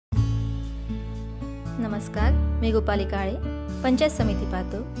नमस्कार, मी गोपाली काळे, पंचायत समिती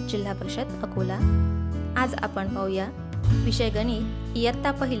पातूर, जिल्हा परिषद अकोला। आज आपण पाहूया विषय गणित,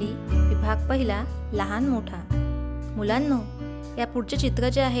 इयत्ता पहिली, विभाग पहिला, लहान मोठा। मुलांनो, या पुढचे चित्र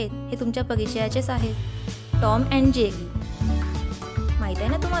जे आहेत हे तुमच्या परिचयाचेच आहेत, टॉम अँड जेरी। माहित आहे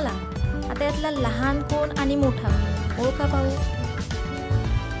ना तुम्हाला? आता यातला लहान कोण आणि मोठा कोण ओळखा पाहू।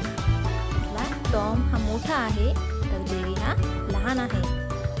 टॉम हा मोठा आहे तर जेरी हा लहान आहे।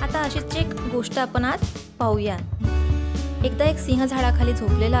 आता अशीच एक गोष्ट आपण आज पाहूया। एकदा एक सिंह झाडाखाली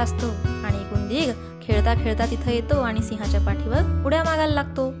झोपलेला असतो आणि एक उंदीर खेळता खेळता तिथे येतो आणि सिंहाच्या पाठीवर उड्या मारायला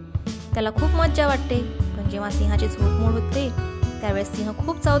लागतो। त्याला खूप मज्जा वाटते, पण जेव्हा सिंहाची झोप मोड होते त्यावेळेस सिंह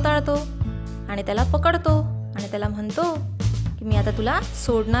खूप चवताळतो आणि त्याला पकडतो आणि त्याला म्हणतो की मी आता तुला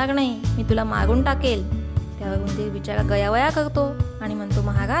सोडणार नाही, मी तुला मारून टाकेल। त्यावर उंदीर बिचारा गयावया करतो आणि म्हणतो,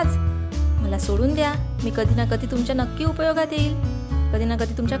 महाराज मला सोडून द्या, मी कधी ना कधी तुमच्या नक्की उपयोगात येईल, कधी ना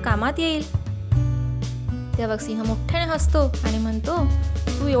कधी तुमच्या कामात येईल। तेव्हा सिंह मोठ्याने हसतो आणि म्हणतो,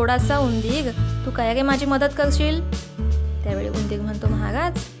 तू एवढासा उंदीर, तू काय रे माझी मदत करशील? त्यावेळी उंदीर म्हणतो,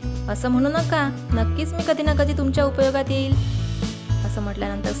 महाराज असं म्हणू नका, नक्कीच मी कधी ना कधी तुमच्या उपयोगात येईल। असं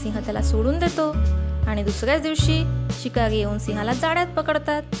म्हटल्यानंतर सिंह त्याला सोडून देतो आणि दुसऱ्याच दिवशी शिकारी येऊन सिंहाला जाळ्यात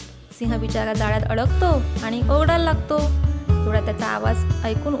पकडतात। सिंह बिचारा जाळ्यात अडकतो आणि ओरडायला लागतो। तेवढा त्याचा आवाज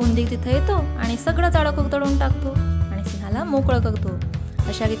ऐकून उंदीर तिथे येतो आणि सगळं जाळं कुरतडून टाकतो आणि सिंहाला मोकळं करतो।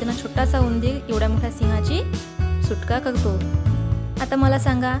 अशा रीतीनं छोटासा उंदीर एवढ्या मोठ्या सिंहाची सुटका करतो। आता मला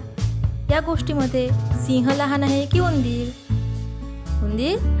सांगा, या गोष्टीमध्ये सिंह लहान आहे की उंदीर?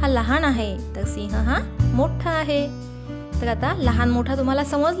 उंदीर हा लहान आहे तर सिंह हा मोठा आहे। तर आता लहान मोठा तुम्हाला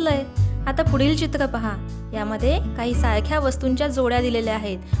समजलंय। आता पुढील चित्र पहा। यामध्ये काही सारख्या वस्तूंच्या जोड्या दिलेल्या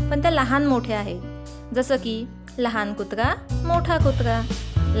आहेत, पण त्या लहान मोठ्या आहेत। जसं की लहान कुत्रा, मोठा कुत्रा,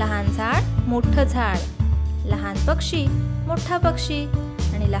 लहान झाड, मोठं झाड, लहान पक्षी, मोठा पक्षी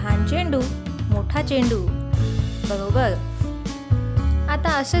आणि लहान चेंडू, मोठा चेंडू। बरोबर। आता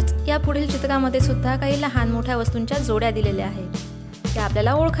असेच या पुढील चित्रामध्ये सुद्धा काही लहान मोठ्या वस्तूंच्या जोड्या दिलेल्या आहेत, त्या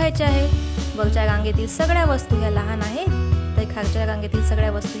आपल्याला ओळखायच्या आहेत। वरच्या रांगेतील सगळ्या वस्तू ह्या लहान आहेत तर खालच्या रांगेतील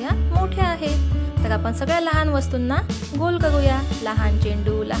सगळ्या वस्तू ह्या मोठ्या आहेत। तर आपण सगळ्या लहान वस्तूंना गोल करूया, लहान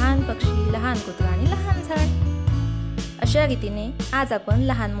चेंडू, लहान पक्षी, लहान कुत्रा आणि लहान झाड। अशा रीतीने आज आपण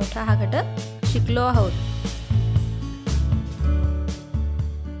लहान मोठा हा घटक शिकलो आहोत।